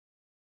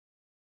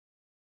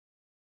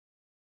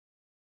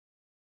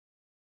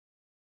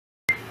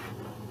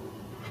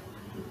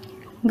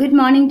Good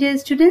morning, dear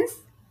students.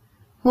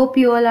 Hope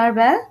you all are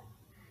well.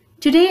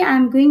 Today I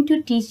am going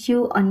to teach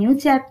you a new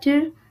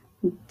chapter,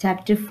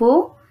 chapter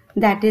 4,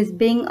 that is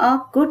being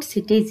a good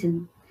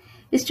citizen.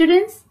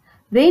 Students,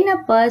 when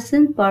a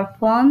person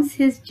performs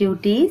his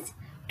duties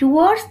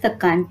towards the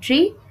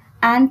country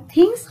and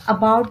thinks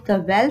about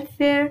the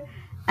welfare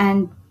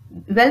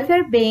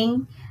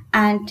being,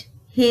 and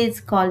he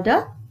is called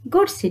a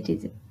good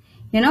citizen.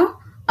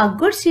 A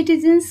good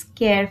citizens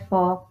care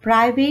for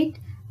private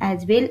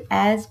as well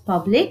as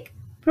public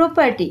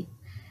property.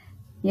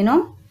 You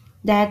know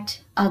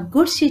that a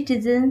good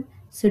citizen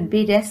should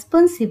be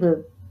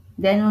responsible,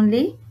 then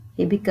only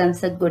he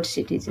becomes a good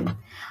citizen.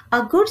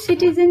 A good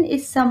citizen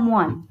is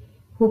someone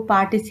who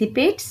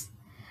participates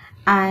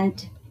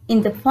and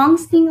in the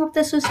functioning of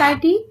the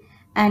society,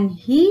 and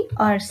he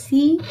or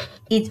she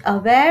is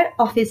aware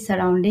of his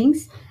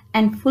surroundings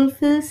and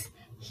fulfills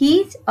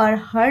his or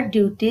her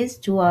duties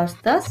towards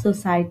the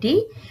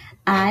society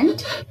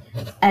and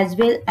as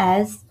well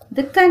as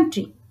the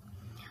country.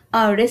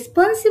 A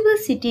responsible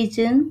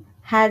citizen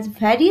has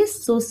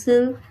various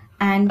social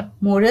and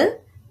moral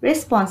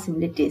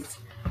responsibilities.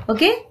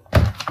 Okay?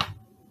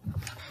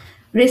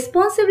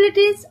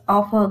 Responsibilities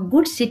of a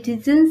good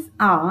citizen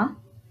are: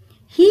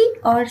 he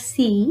or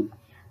she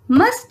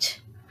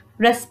must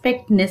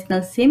respect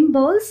national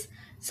symbols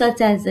such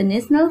as the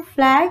national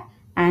flag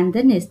and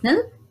the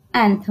national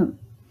anthem.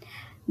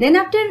 Then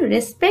after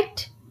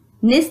respect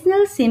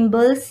national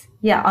symbols,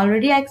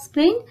 already I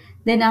explained.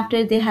 Then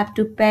after they have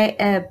to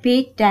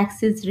pay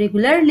taxes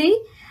regularly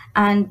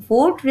and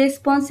vote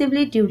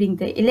responsibly during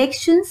the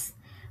elections,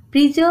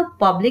 preserve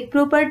public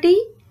property,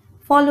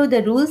 follow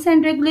the rules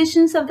and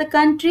regulations of the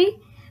country,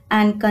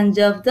 and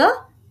conserve the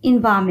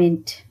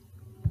environment.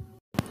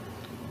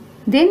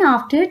 Then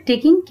after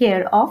taking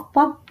care of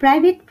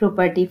private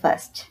property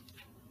first.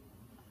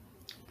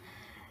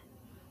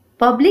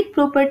 Public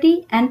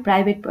property and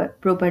private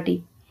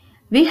property.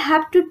 We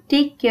have to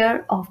take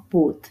care of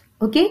both.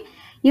 Okay?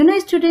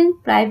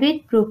 Student,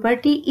 private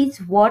property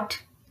is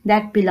what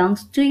that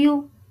belongs to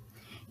you.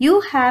 You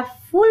have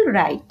full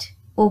right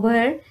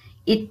over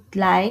it,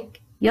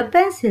 like your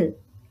pencil,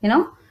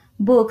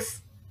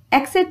 books,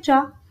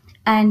 etc.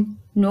 And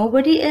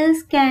nobody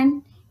else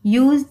can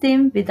use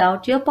them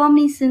without your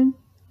permission.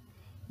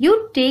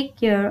 You take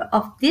care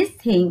of these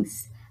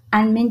things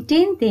and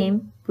maintain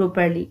them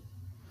properly.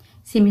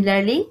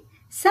 Similarly,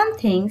 some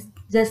things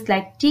just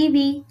like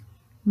TV,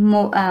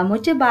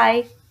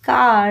 motorbike,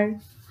 car,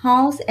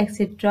 house,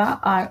 etc.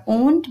 are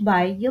owned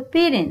by your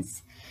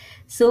parents.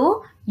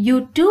 So,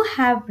 you too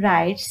have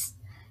rights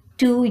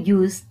to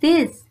use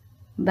this.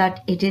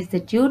 But it is the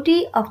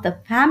duty of the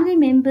family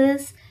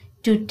members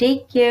to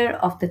take care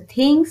of the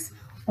things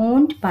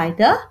owned by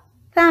the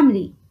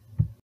family.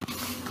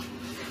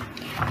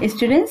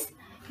 Students,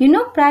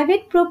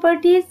 private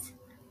properties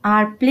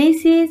are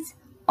places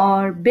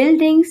or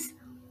buildings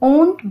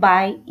owned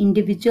by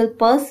individual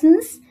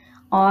persons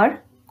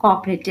or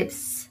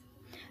cooperatives.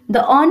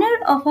 The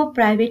owner of a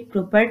private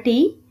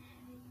property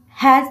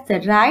has the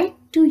right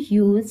to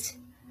use,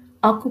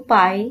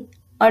 occupy,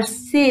 or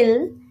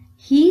sell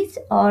his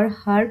or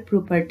her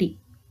property.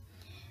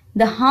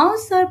 The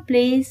house or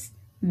place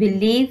we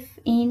live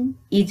in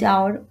is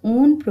our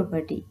own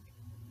property.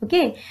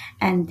 Okay,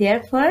 and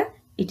therefore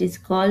it is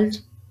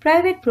called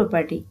private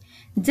property.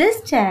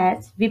 Just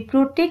as we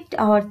protect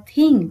our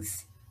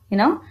things,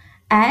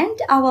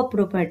 and our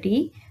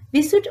property,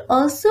 we should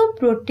also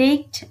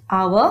protect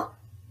our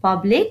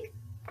public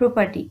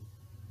property.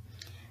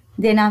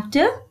 Then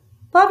after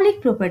public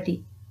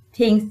property,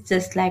 things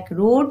just like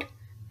road,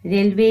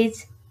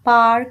 railways,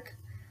 park,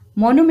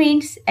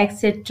 monuments,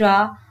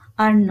 etc.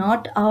 are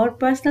not our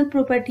personal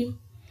property.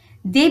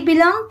 They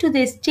belong to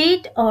the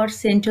state or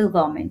central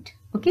government.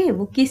 Okay,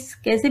 वो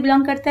कैसे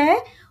belong करता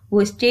है?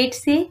 वो state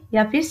से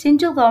या फिर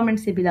central government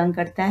से belong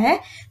करता है.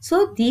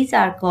 So these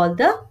are called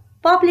the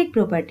public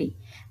property.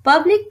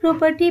 Public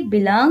property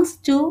belongs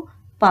to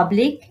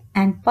public,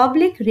 and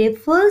public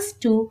refers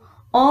to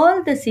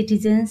all the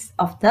citizens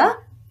of the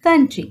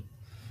country.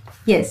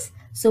 Yes,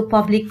 so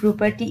public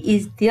property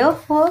is there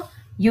for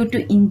you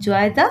to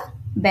enjoy the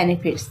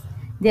benefits.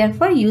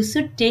 Therefore, you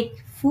should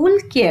take full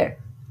care.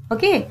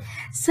 Okay,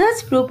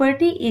 such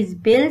property is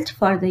built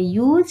for the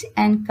use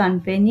and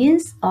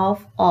convenience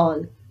of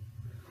all.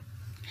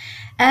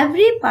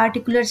 Every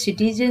particular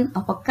citizen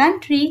of a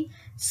country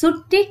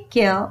should take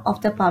care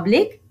of the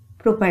public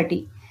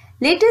property.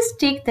 Let us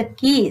take the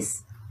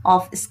case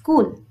of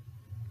school.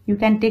 You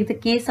can take the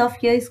case of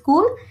your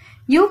school.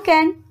 You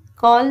can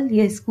call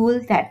your school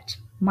that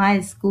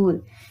my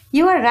school.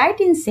 You are right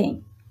in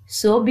saying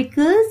so,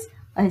 because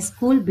a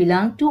school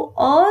belongs to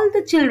all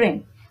the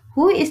children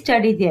who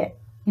study there.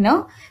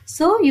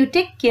 So you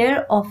take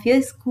care of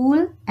your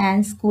school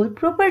and school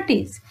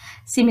properties.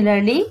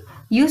 Similarly,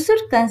 you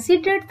should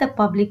consider the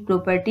public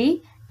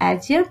property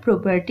as your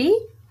property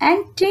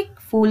and take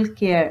full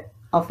care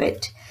of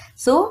it.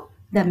 So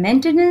the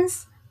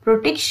maintenance,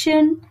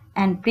 protection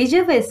and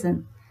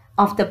preservation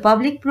of the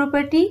public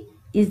property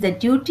is the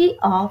duty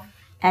of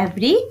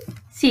every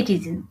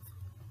citizen.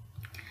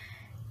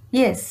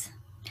 Yes.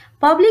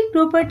 Public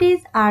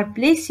properties are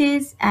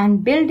places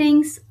and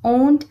buildings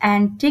owned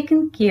and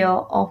taken care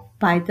of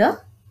by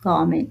the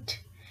government.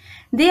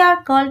 They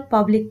are called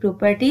public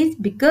properties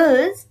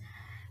because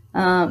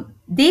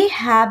they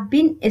have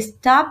been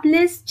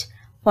established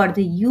for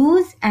the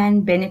use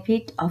and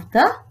benefit of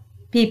the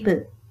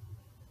people.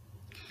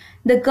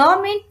 The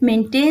government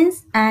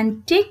maintains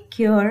and take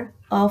care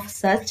of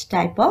such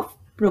type of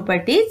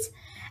properties,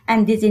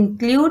 and these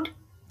include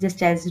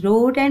just as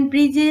road and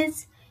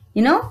bridges,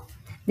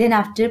 then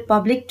after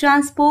public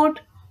transport,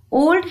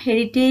 old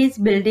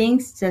heritage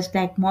buildings just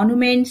like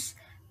monuments,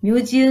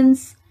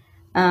 museums,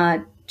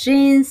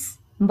 trains,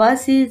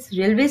 buses,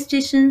 railway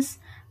stations,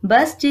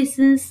 bus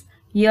stations,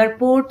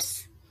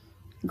 airports,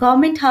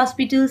 government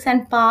hospitals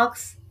and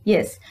parks.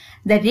 Yes,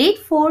 the Red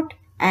Fort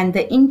and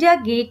the India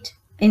Gate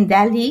in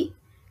Delhi,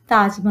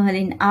 Taj Mahal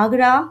in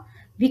Agra,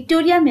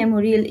 Victoria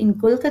Memorial in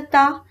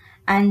Kolkata,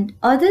 and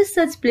other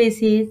such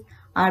places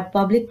are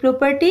public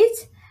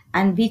properties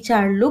and which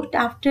are looked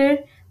after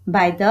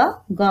by the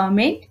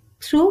government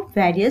through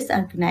various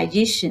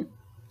organizations.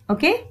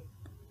 Okay?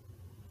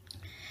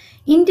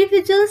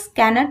 Individuals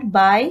cannot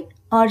buy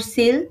or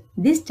sell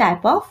this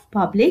type of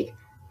public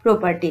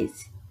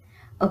properties.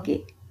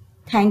 Okay.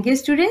 Thank you,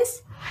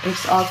 students.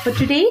 It's all for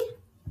today.